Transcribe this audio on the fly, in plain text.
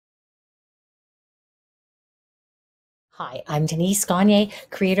Hi, I'm Denise Gagne,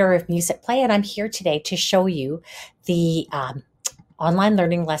 creator of Musicplay, and I'm here today to show you the online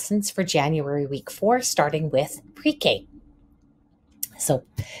learning lessons for January week 4, starting with pre-K. So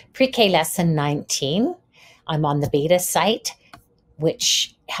pre-K lesson 19, I'm on the beta site,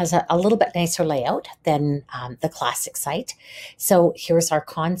 which has a little bit nicer layout than the classic site. So here's our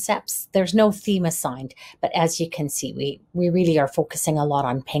concepts. There's no theme assigned, but as you can see, we really are focusing a lot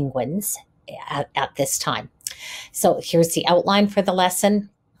on penguins at this time. So here's the outline for the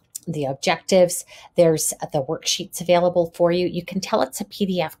lesson, the objectives. There's the worksheets available for you. You can tell it's a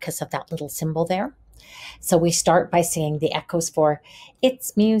PDF because of that little symbol there. So we start by saying the echoes for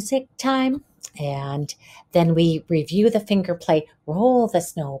 "It's music time." And then we review the finger play, roll the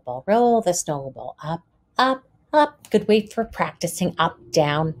snowball, up, up, up. Good way for practicing up,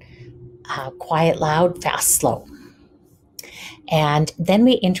 down, quiet, loud, fast, slow. And then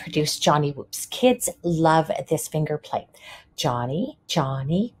we introduce Johnny Whoops. Kids love this finger play. Johnny,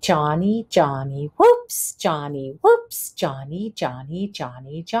 Johnny, Johnny, Johnny, whoops, Johnny, whoops, Johnny, Johnny,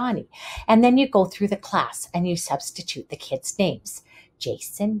 Johnny, Johnny. And then you go through the class and you substitute the kids' names.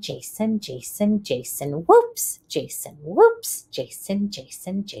 Jason, Jason, Jason, Jason, whoops, Jason, whoops, Jason,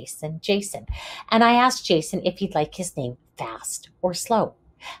 Jason, Jason, Jason. And I asked Jason if he'd like his name fast or slow.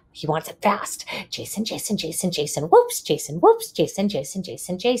 He wants it fast. Jason, Jason, Jason, Jason, whoops, Jason, whoops, Jason, Jason,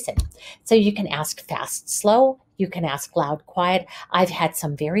 Jason, Jason. So you can ask fast, slow. You can ask loud, quiet. I've had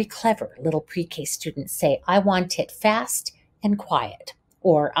some very clever little pre-K students say, I want it fast and quiet,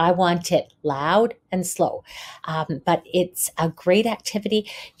 or I want it loud and slow. But it's a great activity.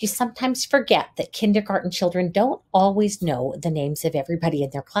 You sometimes forget that kindergarten children don't always know the names of everybody in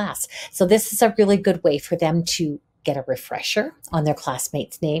their class. So this is a really good way for them to get a refresher on their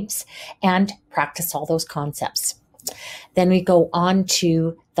classmates' names and practice all those concepts. Then we go on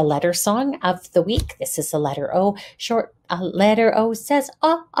to the letter song of the week. This is the letter O. Short letter O says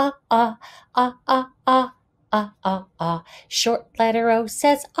ah, ah, ah, ah, ah, ah, ah, ah, ah. Short letter O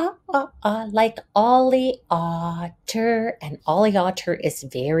says ah, ah, ah, like Ollie Otter. And Ollie Otter is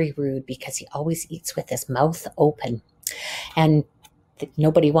very rude because he always eats with his mouth open. And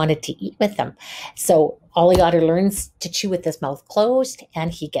nobody wanted to eat with him. So Ollie Otter learns to chew with his mouth closed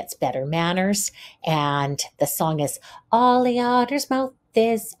and he gets better manners. And the song is Ollie Otter's mouth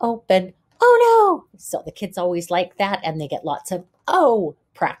is open. Oh no! So the kids always like that and they get lots of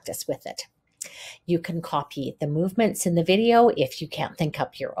practice with it. You can copy the movements in the video if you can't think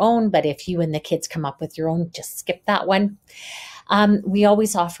up your own, but if you and the kids come up with your own, just skip that one. We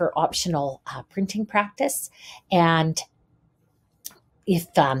always offer optional printing practice, and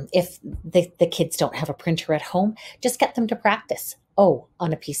if the kids don't have a printer at home, just get them to practice O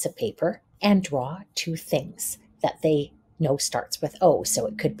on a piece of paper and draw two things that they know starts with O. So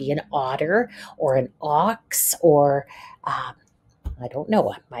it could be an otter or an ox or I don't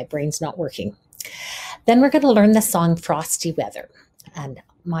know. My brain's not working. Then we're going to learn the song Frosty Weather. And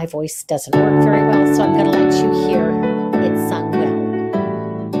my voice doesn't work very well, so I'm going to let you hear it sung well.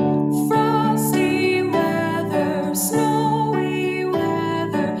 Frosty weather, snowy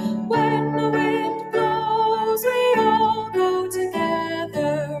weather, when the wind blows, we all go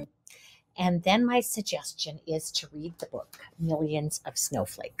together. And then my suggestion is to read the book, Millions of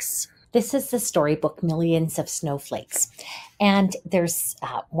Snowflakes. This is the storybook, Millions of Snowflakes. And there's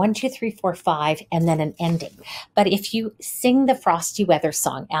 1, 2, 3, 4, 5, and then an ending. But if you sing the Frosty Weather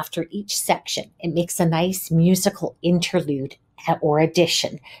song after each section, it makes a nice musical interlude or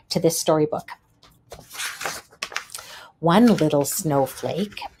addition to this storybook. One little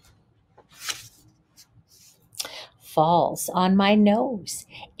snowflake falls on my nose.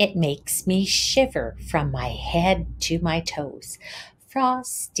 It makes me shiver from my head to my toes.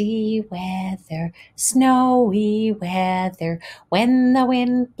 Frosty weather, snowy weather, when the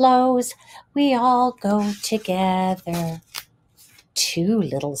wind blows, we all go together. Two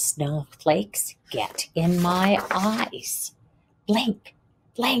little snowflakes get in my eyes. Blink,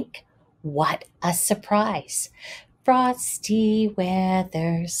 blink, what a surprise. Frosty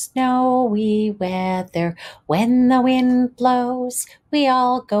weather, snowy weather, when the wind blows, we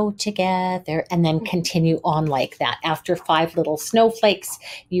all go together. And then continue on like that. After 5 little snowflakes,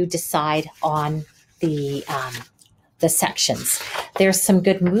 you decide on the sections. There's some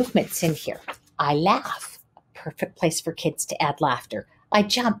good movements in here. I laugh, perfect place for kids to add laughter. I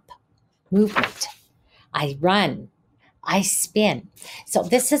jump, movement. I run, I spin. So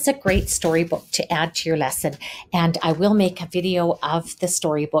this is a great storybook to add to your lesson. And I will make a video of the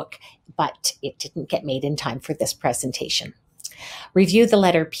storybook, but it didn't get made in time for this presentation. Review the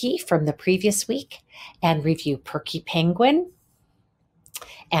letter P from the previous week and review Perky Penguin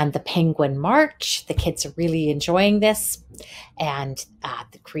and the Penguin March. The kids are really enjoying this and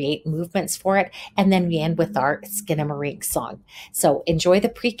create movements for it. And then we end with our Skinamarink song. So enjoy the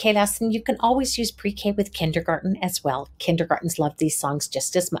pre-K lesson. You can always use pre-K with kindergarten as well. Kindergartens love these songs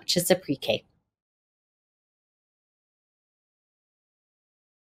just as much as the pre-K.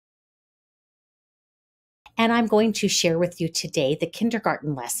 And I'm going to share with you today the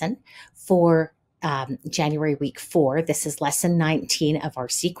kindergarten lesson for January week 4. This is lesson 19 of our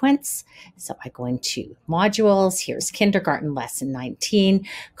sequence. So I go into modules. Here's kindergarten lesson 19,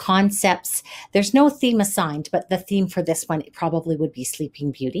 concepts. There's no theme assigned, but the theme for this one probably would be Sleeping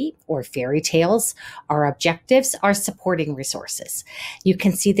Beauty or fairy tales. Our objectives are supporting resources. You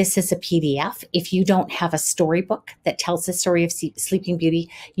can see this as a PDF. If you don't have a storybook that tells the story of Sleeping Beauty,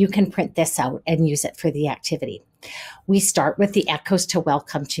 you can print this out and use it for the activity. We start with the echoes to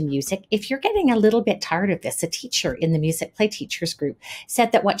welcome to music. If you're getting a little bit tired of this, a teacher in the Musicplay teachers group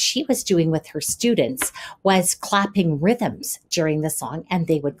said that what she was doing with her students was clapping rhythms during the song, and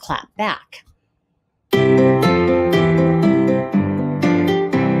they would clap back.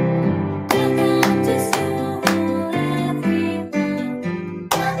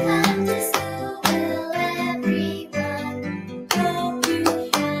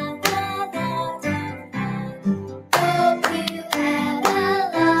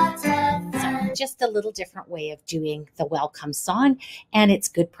 Just a little different way of doing the welcome song, and it's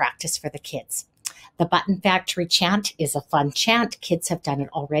good practice for the kids. The Button Factory chant is a fun chant. Kids have done it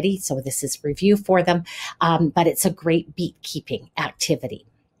already, so this is review for them, but it's a great beat-keeping activity.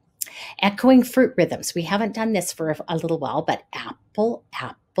 Echoing fruit rhythms. We haven't done this for a little while, but apple,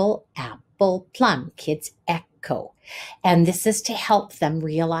 apple, apple, plum. Kids echo. And this is to help them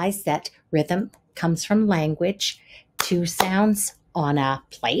realize that rhythm comes from language, 2 sounds on a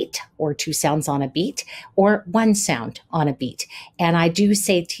plate or 2 sounds on a beat or 1 sound on a beat. And I do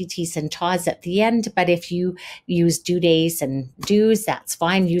say TTs and TAs at the end, but if you use do days and do's, that's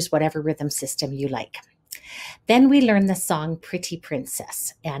fine. Use whatever rhythm system you like. Then we learn the song Pretty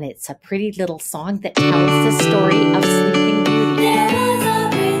Princess, and it's a pretty little song that tells the story of Sleeping Beauty. There was a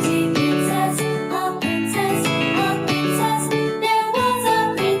pretty princess, a princess, a princess. There was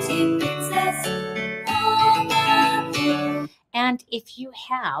a pretty princess on the moon. And if you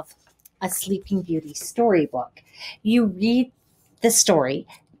have a Sleeping Beauty storybook, you read the story,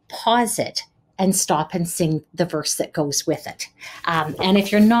 pause it, and stop and sing the verse that goes with it. And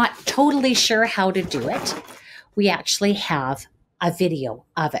if you're not totally sure how to do it, we actually have a video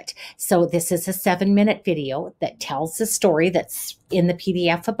of it. So this is a 7-minute video that tells the story that's in the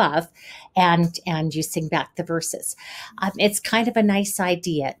PDF above, and you sing back the verses. It's kind of a nice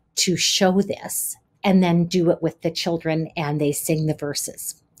idea to show this and then do it with the children, and they sing the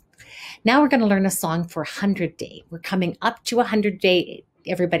verses. Now we're going to learn a song for 100 Day. We're coming up to 100 Day.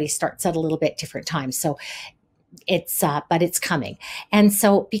 Everybody starts at a little bit different times, so but it's coming. And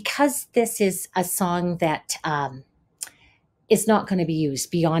so because this is a song that is not going to be used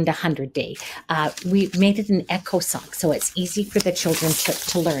beyond 100 Day, we made it an echo song, so it's easy for the children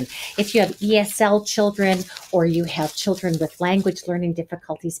to learn. If you have ESL children or you have children with language learning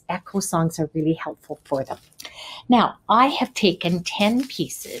difficulties, echo songs are really helpful for them. Now, I have taken 10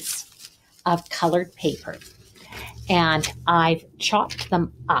 pieces of colored paper, and I've chopped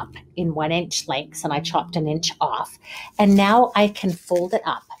them up in 1-inch lengths, and I chopped 1 inch off. And now I can fold it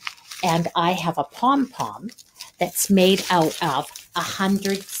up, and I have a pom-pom that's made out of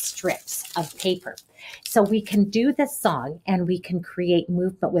 100 strips of paper. So we can do this song and we can create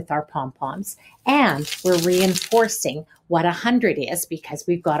movement with our pom-poms, and we're reinforcing what 100 is because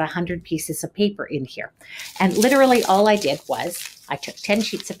we've got 100 pieces of paper in here. And literally all I did was I took 10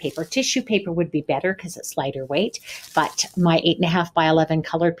 sheets of paper. Tissue paper would be better because it's lighter weight, but my 8.5 by 11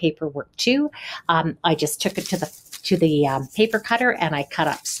 colored paper worked too. I just took it to the paper cutter and I cut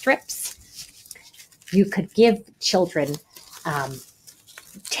up strips. You could give children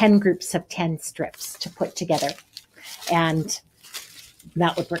 10 groups of 10 strips to put together, and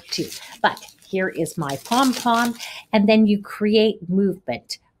that would work too. But here is my pom-pom, and then you create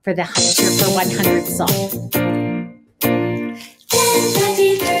movement for the 100 song. 10,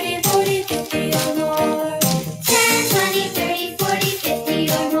 20, 30, 40, 50 or more. 10, 20, 30, 40,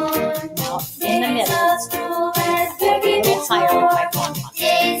 50 or more. Now in the Days middle, of school and a working little at higher with my school. pom-pom.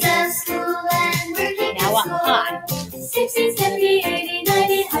 Days of school and working Now at up high. school. 60, 70, 80,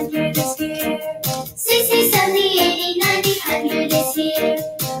 90, 100 is here. 60, 70, 80, 90, 100 is here.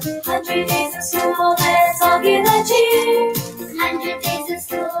 100 days of school, let's all give a cheer. 100 days of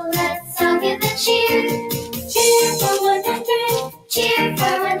school, let's all give a cheer. Cheer for 100, cheer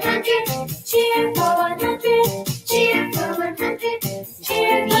for 100.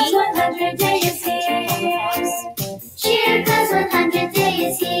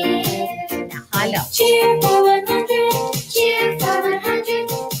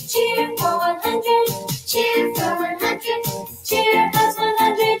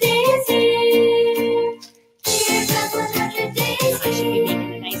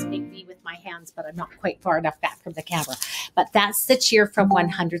 I'm not quite far enough back from the camera. But that's the cheer from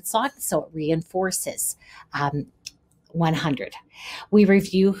 100 song, so it reinforces 100. We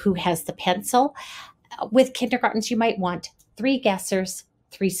review who has the pencil. With kindergartens, you might want 3 guessers,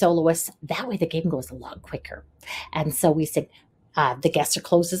 3 soloists. That way the game goes a lot quicker. And so we said, the guesser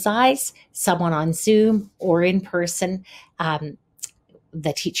closes eyes, someone on Zoom or in person,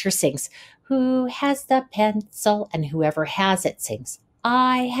 the teacher sings, "Who has the pencil?" And whoever has it sings,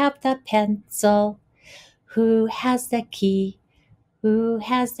 "I have the pencil." "Who has the key?" "Who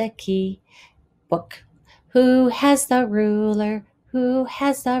has the key?" Book. "Who has the ruler?" "Who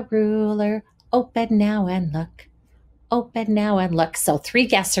has the ruler?" "Open now and look." "Open now and look." So 3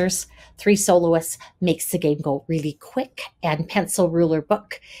 guessers, 3 soloists makes the game go really quick. And pencil, ruler,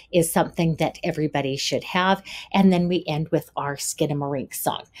 book is something that everybody should have. And then we end with our Skinamarink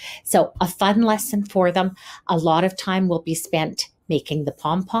song. So a fun lesson for them. A lot of time will be spent making the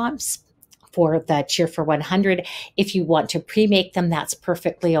pom-poms for the cheer for 100. If you want to pre-make them, that's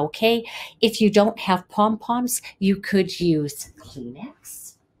perfectly okay. If you don't have pom-poms, you could use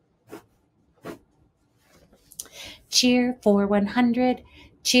Kleenex. Cheer for 100,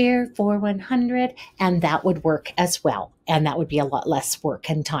 cheer for 100, and that would work as well. And that would be a lot less work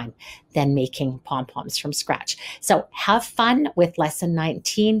and time than making pom-poms from scratch. So have fun with lesson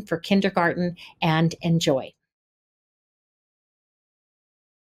 19 for kindergarten and enjoy.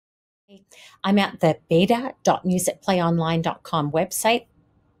 I'm at the beta.musicplayonline.com website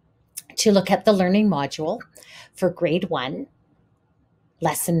to look at the learning module for grade 1,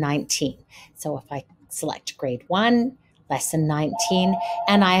 lesson 19. So if I select grade 1, lesson 19,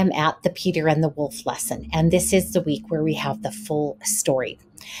 and I am at the Peter and the Wolf lesson. And this is the week where we have the full story.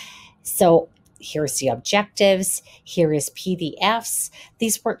 So here's the objectives. Here is PDFs.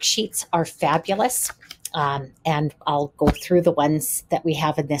 These worksheets are fabulous. And I'll go through the ones that we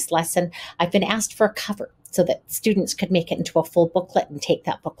have in this lesson. I've been asked for a cover so that students could make it into a full booklet and take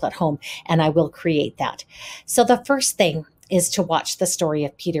that booklet home, and I will create that. So the first thing is to watch the story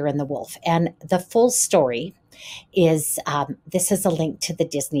of Peter and the Wolf. And the full story is, this is a link to the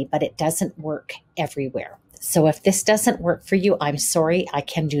Disney, but it doesn't work everywhere. So if this doesn't work for you, I'm sorry, I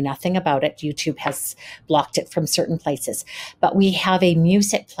can do nothing about it. YouTube has blocked it from certain places. But we have a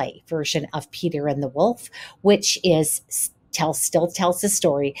Musicplay version of Peter and the Wolf, which is still tells the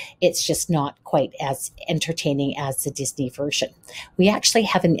story. It's just not quite as entertaining as the Disney version. We actually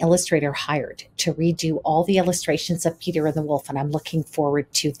have an illustrator hired to redo all the illustrations of Peter and the Wolf, and I'm looking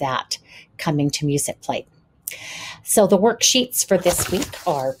forward to that coming to Musicplay. So the worksheets for this week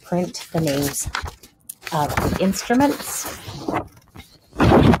are print the names of the instruments.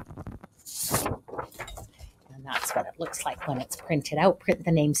 And that's what it looks like when it's printed out. Print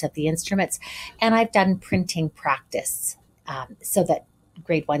the names of the instruments. And I've done printing practice so that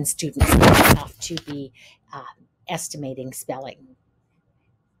grade 1 students don't have to be estimating spelling.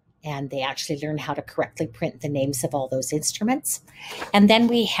 And they actually learn how to correctly print the names of all those instruments. And then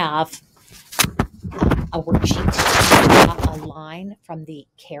we have a worksheet to draw a line from the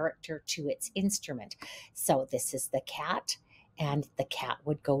character to its instrument. So this is the cat, and the cat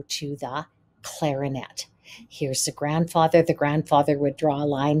would go to the clarinet. Here's the grandfather. The grandfather would draw a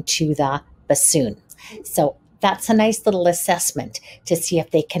line to the bassoon. So that's a nice little assessment to see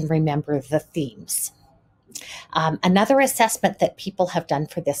if they can remember the themes. Another assessment that people have done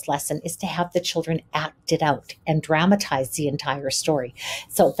for this lesson is to have the children act it out and dramatize the entire story.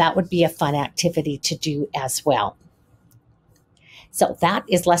 So that would be a fun activity to do as well. So that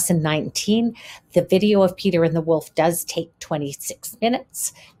is lesson 19. The video of Peter and the Wolf does take 26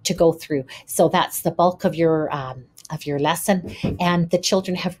 minutes to go through. So that's the bulk of your lesson. And the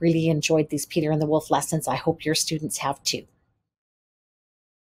children have really enjoyed these Peter and the Wolf lessons. I hope your students have too.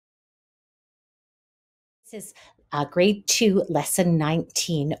 This is grade 2, lesson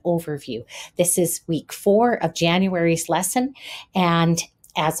 19 overview. This is week 4 of January's lesson. And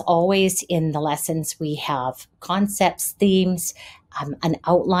as always in the lessons, we have concepts, themes, an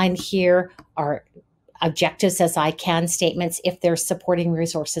outline here, our objectives as I can statements. If there's supporting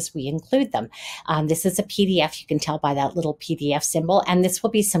resources, we include them. This is a PDF. You can tell by that little PDF symbol. And this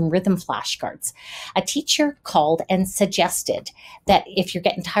will be some rhythm flashcards. A teacher called and suggested that if you're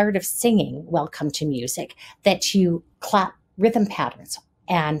getting tired of singing Welcome to Music, that you clap rhythm patterns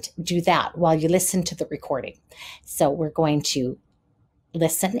and do that while you listen to the recording. So we're going to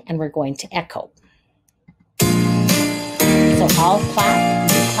listen and we're going to echo. So I'll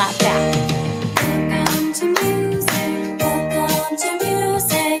clap, you clap back. Welcome to music, welcome to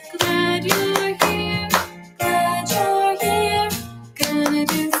music. Glad you're here, glad you're here. Gonna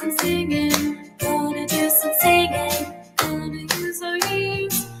do some singing, gonna do some singing. Gonna use our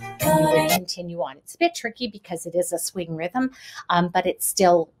ears, And we will continue on. It's a bit tricky because it is a swing rhythm, but it's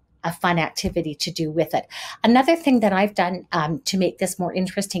still a fun activity to do with it. Another thing that I've done to make this more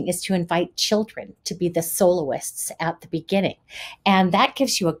interesting is to invite children to be the soloists at the beginning. And that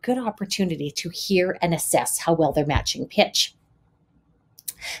gives you a good opportunity to hear and assess how well they're matching pitch.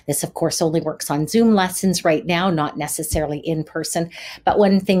 This, of course, only works on Zoom lessons right now, not necessarily in person. But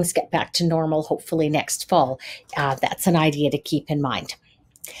when things get back to normal, hopefully next fall, that's an idea to keep in mind.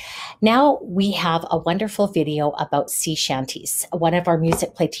 Now we have a wonderful video about sea shanties. One of our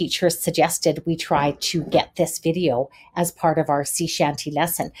Musicplay teachers suggested we try to get this video as part of our sea shanty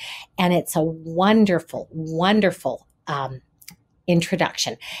lesson. And it's a wonderful, wonderful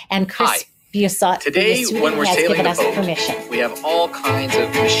introduction. And Chris Busot, today, when we're has sailing given the us boat, permission. we have all kinds of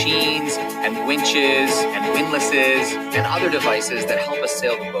machines and winches and windlasses and other devices that help us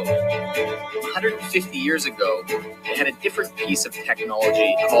sail the boat. 150 years ago, they had a different piece of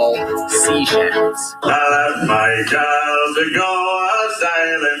technology called sea shanties. I left my girl to go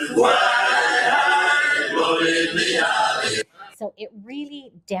a-sailing. So it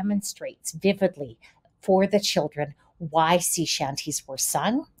really demonstrates vividly for the children why sea shanties were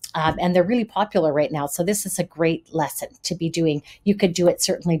sung. And they're really popular right now. So this is a great lesson to be doing. You could do it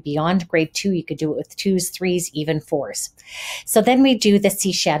certainly beyond grade 2. You could do it with 2s, 3s, even 4s. So then we do the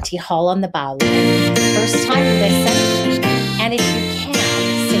sea shanty, Haul on the Bow line. First time, listen. And if you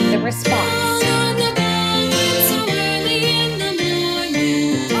can, sing the response.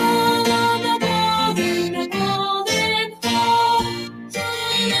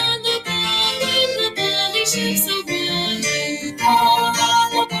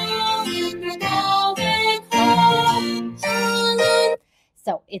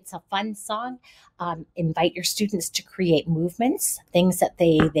 So it's a fun song. Invite your students to create movements, things that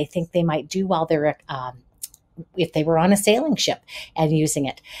they think they might do while they're, if they were on a sailing ship and using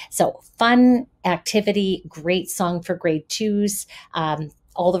it. So fun activity, great song for grade 2s.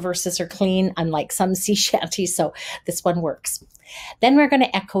 All the verses are clean, unlike some sea shanties, so this one works. Then we're going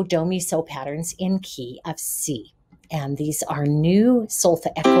to echo do, mi, so patterns in key of C. And these are new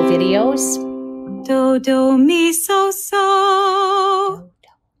solfa echo videos. Do, do, mi, so, so. Do,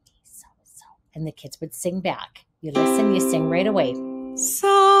 do, mi, so, so. And the kids would sing back. You listen, you sing right away.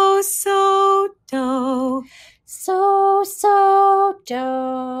 So, so, do. So, so,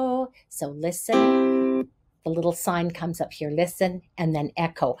 do. So listen. The little sign comes up here, listen, and then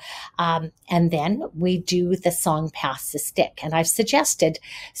echo. And then we do the song Pass the Stick. And I've suggested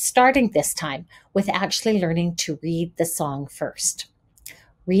starting this time with actually learning to read the song first.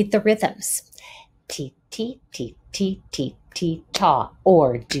 Read the rhythms. Ti, ti, ti, ti, ti, ti, ta,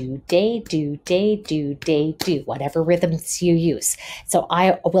 or do, day, do, day, do, day, do, whatever rhythms you use. So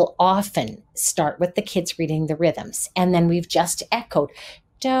I will often start with the kids reading the rhythms. And then we've just echoed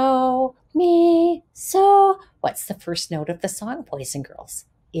do, mi, so. What's the first note of the song, boys and girls?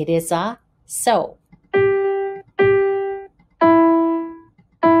 It is a so.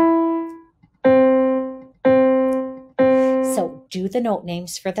 So do the note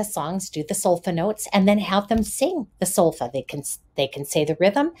names for the songs, do the solfa notes, and then have them sing the solfa. They can say the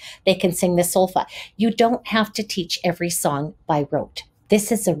rhythm, they can sing the solfa. You don't have to teach every song by rote. This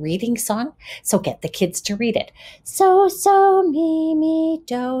is a reading song, so get the kids to read it. So, so, mi, mi,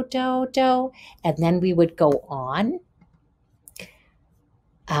 do, do, do. And then we would go on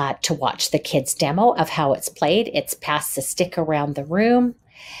to watch the kids' demo of how it's played. It's Pass the Stick around the room.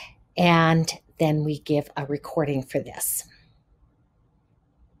 And then we give a recording for this.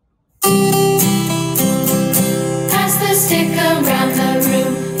 Pass the stick around the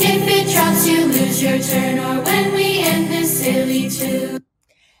room. If it drops, you lose your turn. Or when we end this silly tune.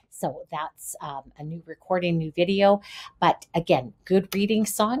 So that's a new recording, new video, but again, good reading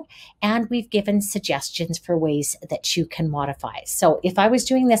song. And we've given suggestions for ways that you can modify. So if I was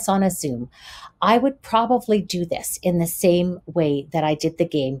doing this on a Zoom, I would probably do this in the same way that I did the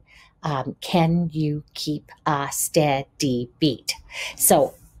game. Can you keep a steady beat?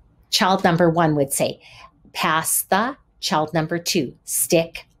 So child number 1 would say, pass the, child number 2,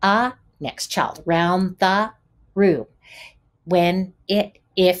 stick a, next child, round the room. When it,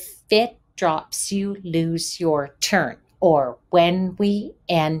 if it drops, you lose your turn. Or when we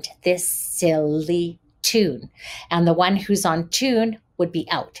end this silly tune. And the one who's on tune would be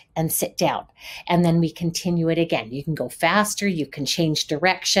out and sit down. And then we continue it again. You can go faster, you can change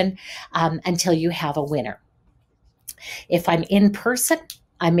direction until you have a winner. If I'm in person,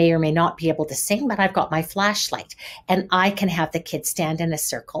 I may or may not be able to sing, but I've got my flashlight and I can have the kids stand in a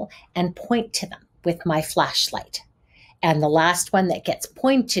circle and point to them with my flashlight. And the last one that gets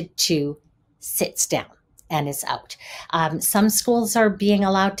pointed to sits down. and is out. Some schools are being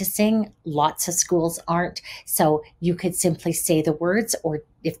allowed to sing, lots of schools aren't. So you could simply say the words, or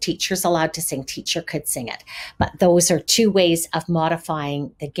if teacher's allowed to sing, teacher could sing it. But those are two ways of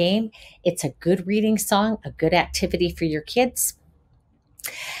modifying the game. It's a good reading song, a good activity for your kids.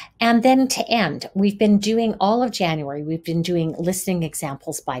 And then to end, we've been doing all of January, we've been doing listening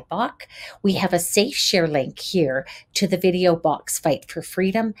examples by Bach. We have a safe share link here to the video Bach's Fight for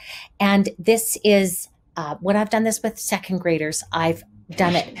Freedom. And this is, when I've done this with second graders, I've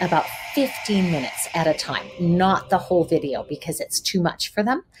done it about 15 minutes at a time, not the whole video because it's too much for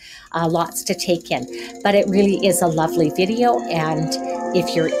them, lots to take in. But it really is a lovely video. And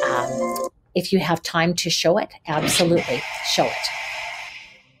if you have time to show it, absolutely show it.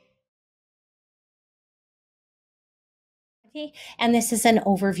 And this is an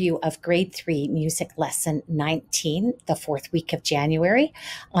overview of grade 3 music lesson 19, the 4th week of January.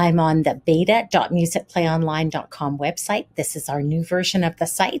 I'm on the beta.musicplayonline.com website. This is our new version of the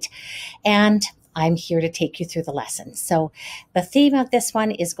site, and I'm here to take you through the lesson. So the theme of this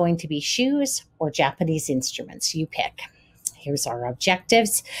one is going to be shoes or Japanese instruments. You pick. Here's our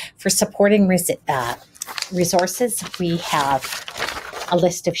objectives. For supporting resources, we have a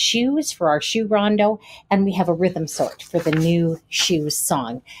list of shoes for our shoe rondo, and we have a rhythm sort for the new shoes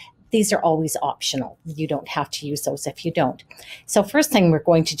song. These are always optional. You don't have to use those if you don't. So first thing we're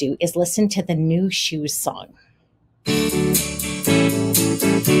going to do is listen to the new shoes song. New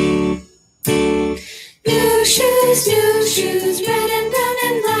shoes, red and brown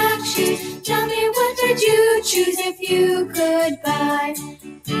and black shoes. Tell me, what would you choose if you could buy? I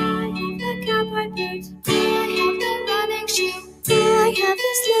have the cowboy boots, I have the running shoe, I have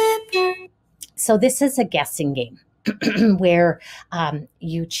the slipper. So this is a guessing game where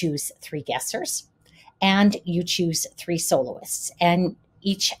you choose 3 guessers and you choose 3 soloists, and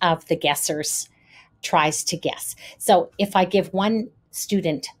each of the guessers tries to guess. So if I give one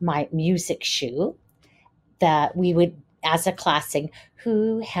student my music shoe, that we would, as a class, sing,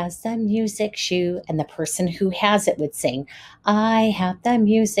 "Who has the music shoe?" And the person who has it would sing, "I have the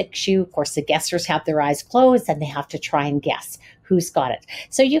music shoe." Of course, the guessers have their eyes closed and they have to try and guess who's got it.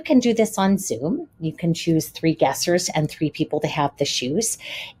 So you can do this on Zoom. You can choose 3 guessers and 3 people to have the shoes.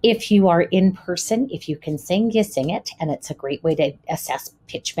 If you are in person, if you can sing, you sing it. And it's a great way to assess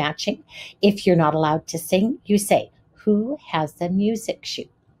pitch matching. If you're not allowed to sing, you say, "Who has the music shoe?"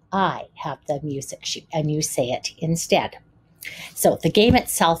 "I have the music shoe," and you say it instead. So the game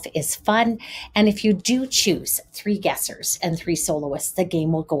itself is fun, and if you do choose 3 guessers and 3 soloists, the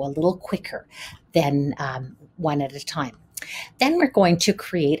game will go a little quicker than one at a time. Then we're going to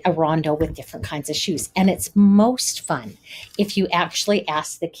create a rondo with different kinds of shoes, and it's most fun if you actually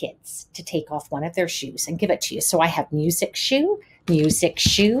ask the kids to take off one of their shoes and give it to you. So I have music shoe,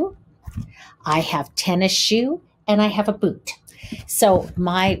 I have tennis shoe, and I have a boot. So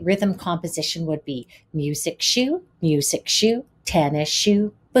my rhythm composition would be music shoe, tennis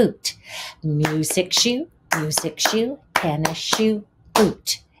shoe, boot. Music shoe, tennis shoe,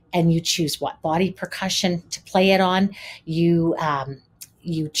 boot. And you choose what body percussion to play it on. You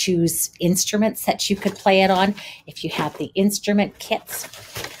choose instruments that you could play it on. If you have the instrument kits,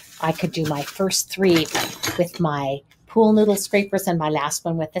 I could do my first 3 with my pool noodle scrapers and my last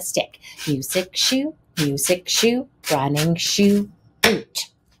one with a stick. Music shoe, running shoe, boot.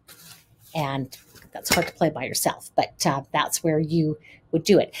 And that's hard to play by yourself, but that's where you would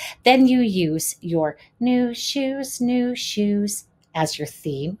do it. Then you use your new shoes as your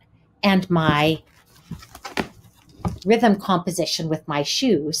theme, and my rhythm composition with my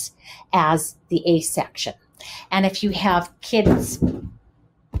shoes as the A section. And if you have kids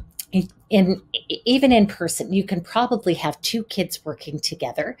even in person, you can probably have 2 kids working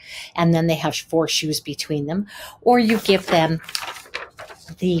together, and then they have 4 shoes between them, or you give them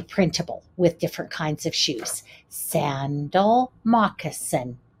the printable with different kinds of shoes: sandal,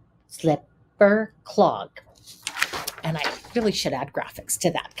 moccasin, slipper, clog. And I really should add graphics to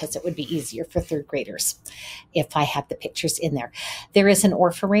that because it would be easier for 3rd graders if I had the pictures in there. There is an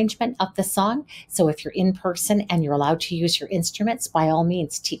ORF arrangement of the song. So if you're in person and you're allowed to use your instruments, by all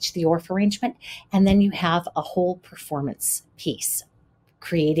means, teach the ORF arrangement. And then you have a whole performance piece,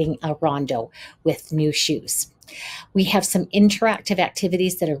 creating a rondo with new shoes. We have some interactive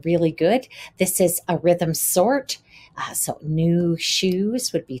activities that are really good. This is a rhythm sort. So new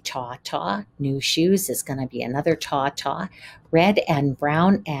shoes would be ta-ta. New shoes is going to be another ta-ta. Red and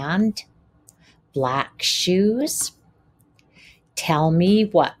brown and black shoes. Tell me,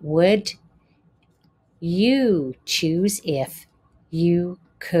 what would you choose if you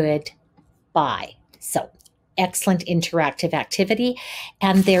could buy? So excellent interactive activity,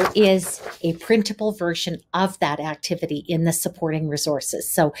 and there is a printable version of that activity in the supporting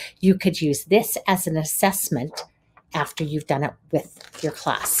resources. So you could use this as an assessment after you've done it with your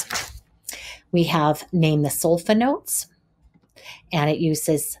class. We have Name the Solfa notes, and it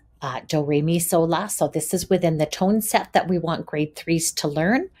uses do, re, mi, so, la. So this is within the tone set that we want grade 3s to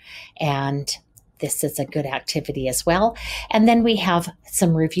learn, and this is a good activity as well. And then we have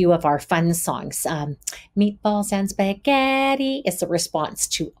some review of our fun songs. Meatballs and spaghetti is the response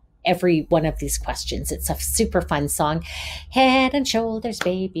to every one of these questions. It's a super fun song. Head and shoulders,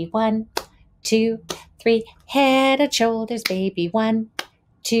 baby, 1, 2, 3. Head and shoulders, baby, 1,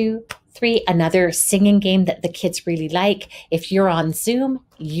 2, 3. Another singing game that the kids really like. If you're on Zoom,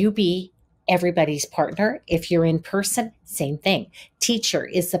 you be everybody's partner. If you're in person, same thing. Teacher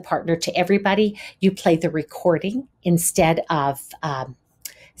is the partner to everybody. You play the recording instead of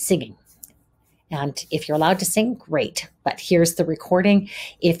singing. And if you're allowed to sing, great. But here's the recording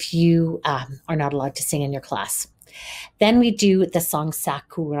if you are not allowed to sing in your class. Then we do the song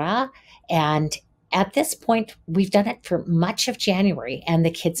Sakura. And at this point, we've done it for much of January, and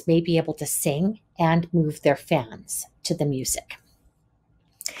the kids may be able to sing and move their fans to the music.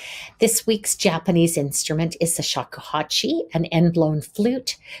 This week's Japanese instrument is the shakuhachi, an end-blown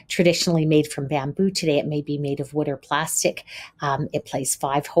flute, traditionally made from bamboo. Today it may be made of wood or plastic. It plays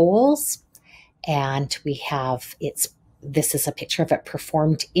 5 holes, and we have this is a picture of it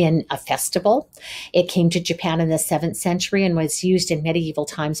performed in a festival. It came to Japan in the 7th century and was used in medieval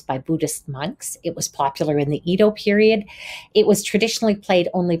times by Buddhist monks. It was popular in the Edo period. It was traditionally played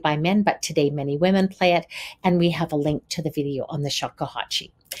only by men, but today many women play it. And we have a link to the video on the shakuhachi.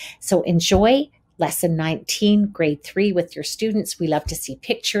 So enjoy Lesson 19, Grade 3 with your students. We love to see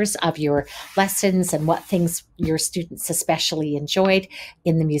pictures of your lessons and what things your students especially enjoyed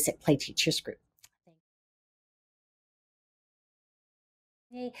in the Musicplay Teachers Group.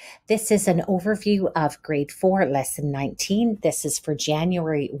 This is an overview of Grade 4, Lesson 19. This is for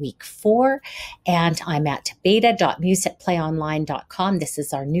January week 4, and I'm at beta.musicplayonline.com. This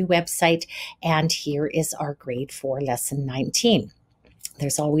is our new website, and here is our Grade 4, Lesson 19.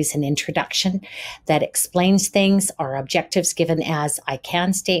 There's always an introduction that explains things, our objectives given as I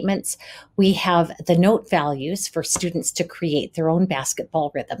can statements. We have the note values for students to create their own basketball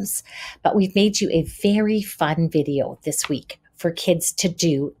rhythms, but we've made you a very fun video this week for kids to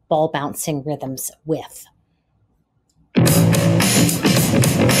do ball bouncing rhythms with. 1,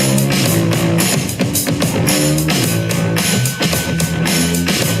 2,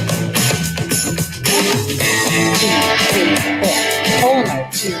 3, 4.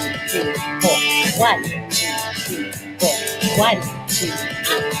 1, 2, 3, 4. 1, 2, 3, 4. 1,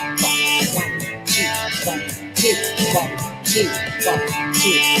 2, 1, 2, 1, 2, 1,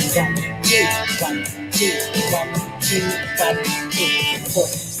 2, 1, 2, 1, 2, 1, 2, 4.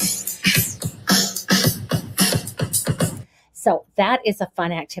 So that is a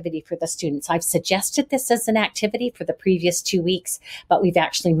fun activity for the students. I've suggested this as an activity for the previous 2 weeks, but we've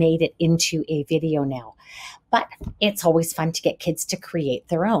actually made it into a video now. But it's always fun to get kids to create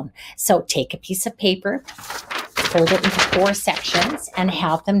their own. So take a piece of paper, fold it into 4 sections, and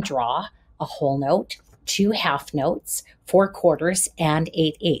have them draw a whole note, 2 half notes, 4 quarters, and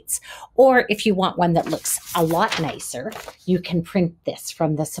 8 eighths. Or if you want one that looks a lot nicer, you can print this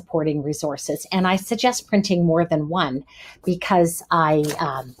from the supporting resources. And I suggest printing more than one because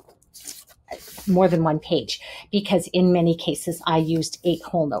more than one page, because in many cases I used 8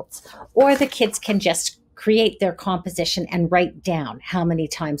 whole notes. Or the kids can just create their composition and write down how many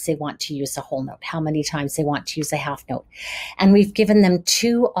times they want to use a whole note, how many times they want to use a half note. And we've given them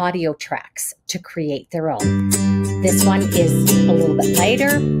 2 audio tracks to create their own. This one is a little bit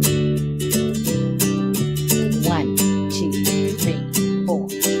lighter. 1, 2, 3, 4.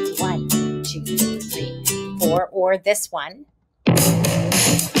 1, 2, 3, 4. Or this one, a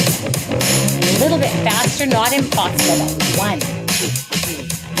little bit faster, not impossible. 1, 2, 3,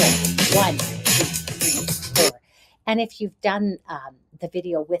 4. 1, 2, 3, 4. And if you've done the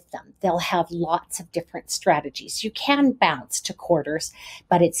video with them, they'll have lots of different strategies. You can bounce to quarters,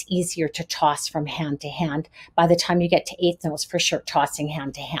 but it's easier to toss from hand to hand. By the time you get to eighth notes, for sure, tossing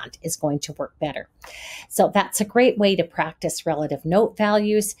hand to hand is going to work better. So that's a great way to practice relative note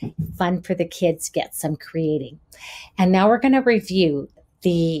values. Fun for the kids, get some creating. And now we're going to review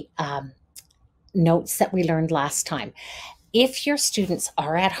the notes that we learned last time. If your students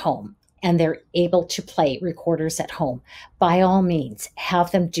are at home and they're able to play recorders at home, by all means, have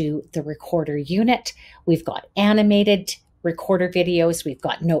them do the recorder unit. We've got animated recorder videos. We've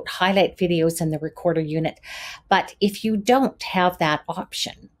got note highlight videos in the recorder unit. But if you don't have that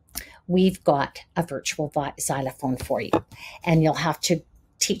option, we've got a virtual xylophone for you. And you'll have to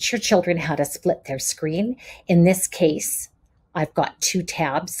teach your children how to split their screen. In this case, I've got 2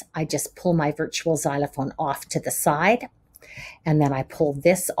 tabs. I just pull my virtual xylophone off to the side, and then I pull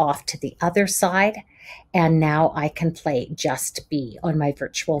this off to the other side, and now I can play just B on my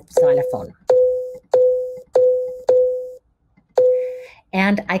virtual xylophone.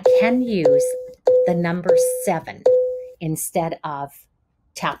 And I can use the number 7 instead of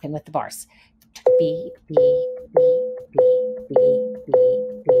tapping with the bars. B, B, B, B, B, B,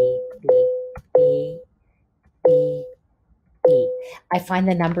 B, B, B, B, B. I find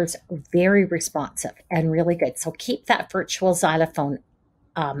the numbers very responsive and really good. So keep that virtual xylophone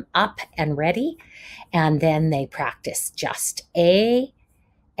up and ready. And then they practice just A,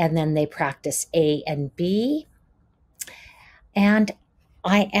 and then they practice A and B. And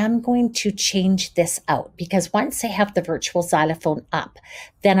I am going to change this out because once I have the virtual xylophone up,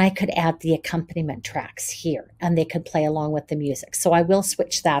 then I could add the accompaniment tracks here and they could play along with the music. So I will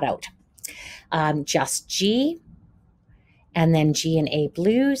switch that out. Just G, and then G and A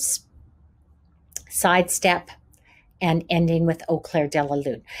blues, sidestep, and ending with Eau Claire de la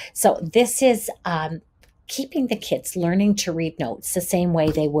Lune. So this is keeping the kids learning to read notes the same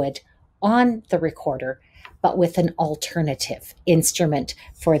way they would on the recorder, but with an alternative instrument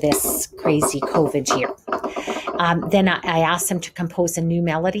for this crazy COVID year. Then I asked them to compose a new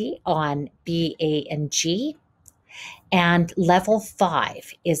melody on B, A, and G. And level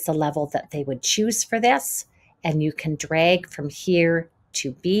 5 is the level that they would choose for this. And you can drag from here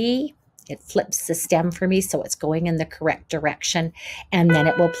to B. It flips the stem for me, so it's going in the correct direction. And then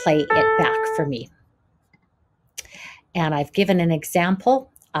it will play it back for me. And I've given an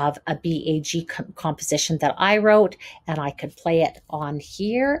example of a BAG composition that I wrote, and I could play it on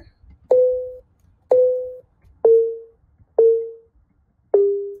here.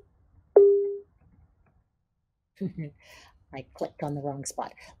 I clicked on the wrong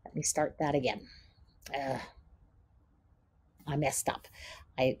spot. Let me start that again. I messed up.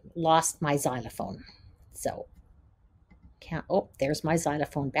 I lost my xylophone. So, oh, there's my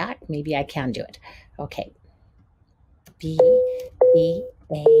xylophone back. Maybe I can do it. Okay. B, B,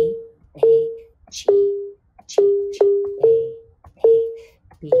 A, G, G, G, A,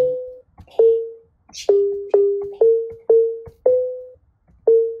 B, A, G, A.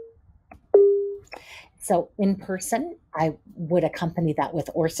 So in person, I would accompany that with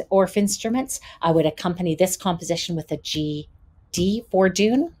Orff instruments. I would accompany this composition with a G, D for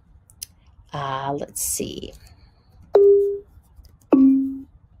Dune. Let's see.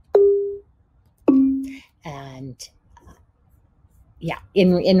 And yeah,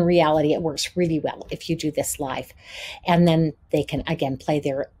 in reality, it works really well if you do this live. And then they can, again, play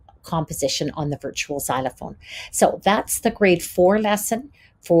their composition on the virtual xylophone. So that's the grade 4 lesson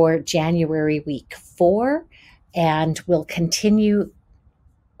for January week 4. And we'll continue,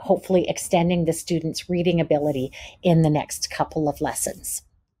 hopefully extending the students' reading ability in the next couple of lessons.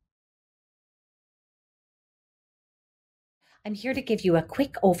 I'm here to give you a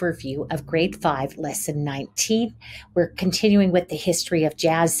quick overview of grade 5, lesson 19. We're continuing with the history of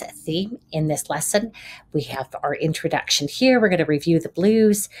jazz theme in this lesson. We have our introduction here. We're going to review the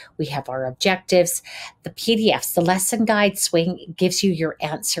blues. We have our objectives. The PDFs, the lesson guide swing gives you your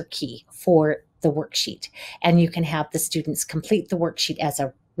answer key for the worksheet. And you can have the students complete the worksheet as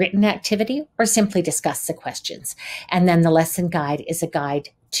a written activity or simply discuss the questions. And then the lesson guide is a guide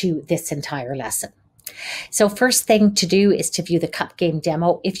to this entire lesson. So first thing to do is to view the cup game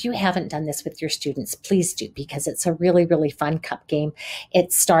demo. If you haven't done this with your students, please do, because it's a really, really fun cup game.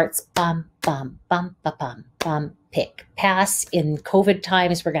 It starts bum, bum, bum, ba, bum, bum, pick, pass. In COVID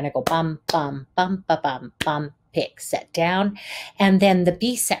times, we're going to go bum, bum, bum, ba, bum, bum, pick, set down. And then the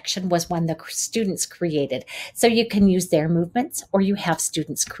B section was one the students created. So you can use their movements or you have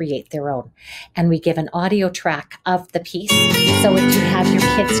students create their own. And we give an audio track of the piece. So if you have your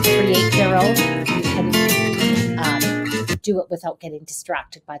kids create their own, you can do it without getting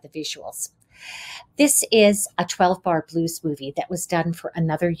distracted by the visuals. This is a 12-bar blues movie that was done for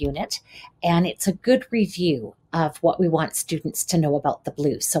another unit, and it's a good review of what we want students to know about the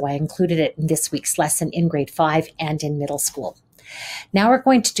blues. So I included it in this week's lesson in grade 5 and in middle school. Now we're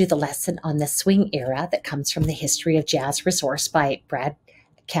going to do the lesson on the swing era that comes from the History of Jazz resource by Brad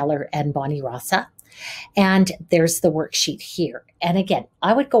Keller and Bonnie Rossa. And there's the worksheet here. And again,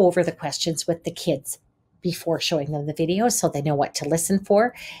 I would go over the questions with the kids before showing them the video so they know what to listen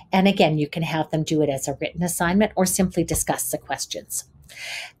for. And again, you can have them do it as a written assignment or simply discuss the questions.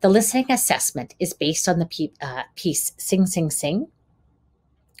 The listening assessment is based on the piece Sing, Sing, Sing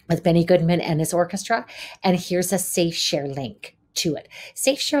with Benny Goodman and his orchestra. And here's a safe share link to it.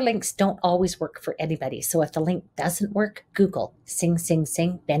 Safe share links don't always work for anybody. So if the link doesn't work, Google Sing, Sing,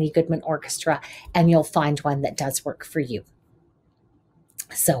 Sing, Benny Goodman Orchestra, and you'll find one that does work for you.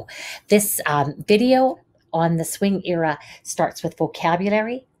 So this video on the swing era starts with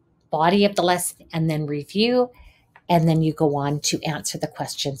vocabulary, body of the lesson, and then review. And then you go on to answer the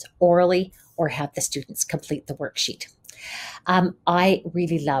questions orally or have the students complete the worksheet. I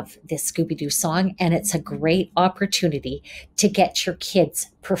really love this Scooby-Doo song, and it's a great opportunity to get your kids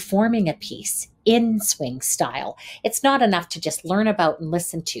performing a piece in swing style. It's not enough to just learn about and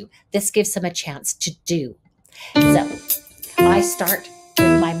listen to. This gives them a chance to do. So I start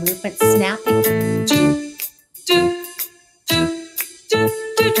with my movement snapping.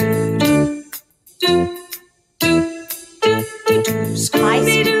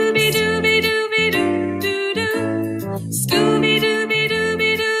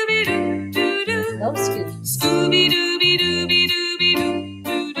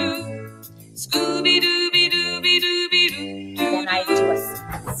 Then I do a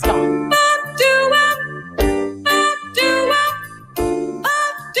stomp.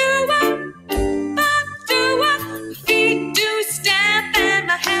 Feet do stamp and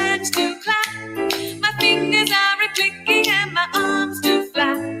my hands do clap. My fingers are a-clicking and my arms do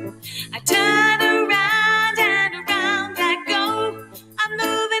flap. I turn around and around I go. I'm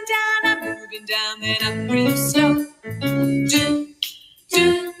moving down, then I'm real slow.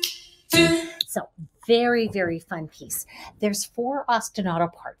 So very, very fun piece. There's 4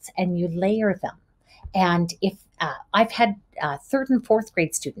 ostinato parts and you layer them. And if I've had 3rd and 4th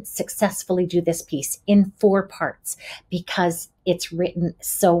grade students successfully do this piece in 4 parts because it's written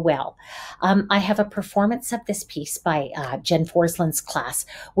so well. I have a performance of this piece by Jen Forsland's class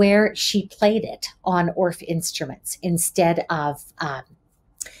where she played it on Orff instruments instead of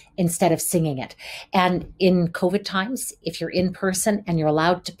singing it. And in COVID times, if you're in person and you're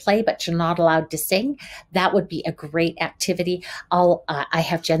allowed to play, but you're not allowed to sing, that would be a great activity. I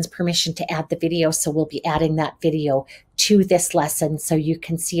have Jen's permission to add the video, so we'll be adding that video to this lesson so you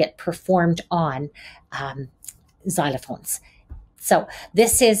can see it performed on xylophones. So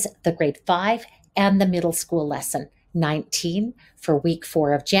this is the grade 5 and the middle school lesson 19 for week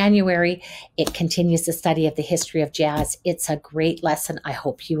 4 of January. It continues the study of the history of jazz. It's a great lesson. I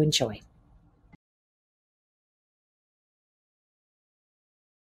hope you enjoy.